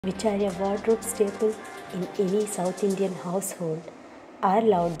which are a wardrobe staple in any South Indian household, are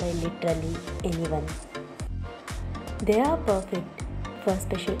loved by literally anyone. They are perfect for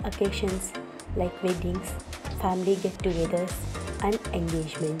special occasions like weddings, family get-togethers, and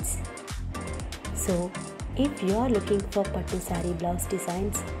engagements. So, if you are looking for pattu saree blouse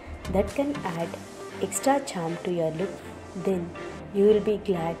designs that can add extra charm to your look, then you will be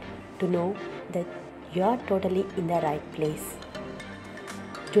glad to know that you are totally in the right place.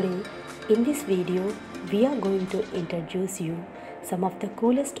 Today, in this video, we are going to introduce you some of the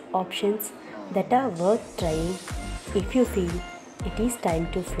coolest options that are worth trying if you feel it is time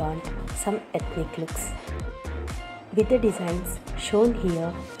to flaunt some ethnic looks. With the designs shown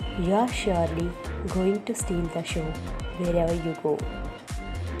here, you are surely going to steal the show wherever you go.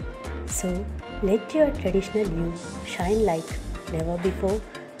 So, let your traditional you shine like never before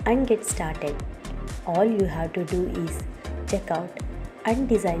and get started. All you have to do is check out and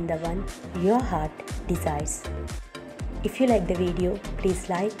design the one your heart desires. If you like the video, please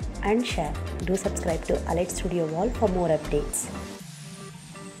like and share. Do subscribe to Allied Studio Wall for more updates.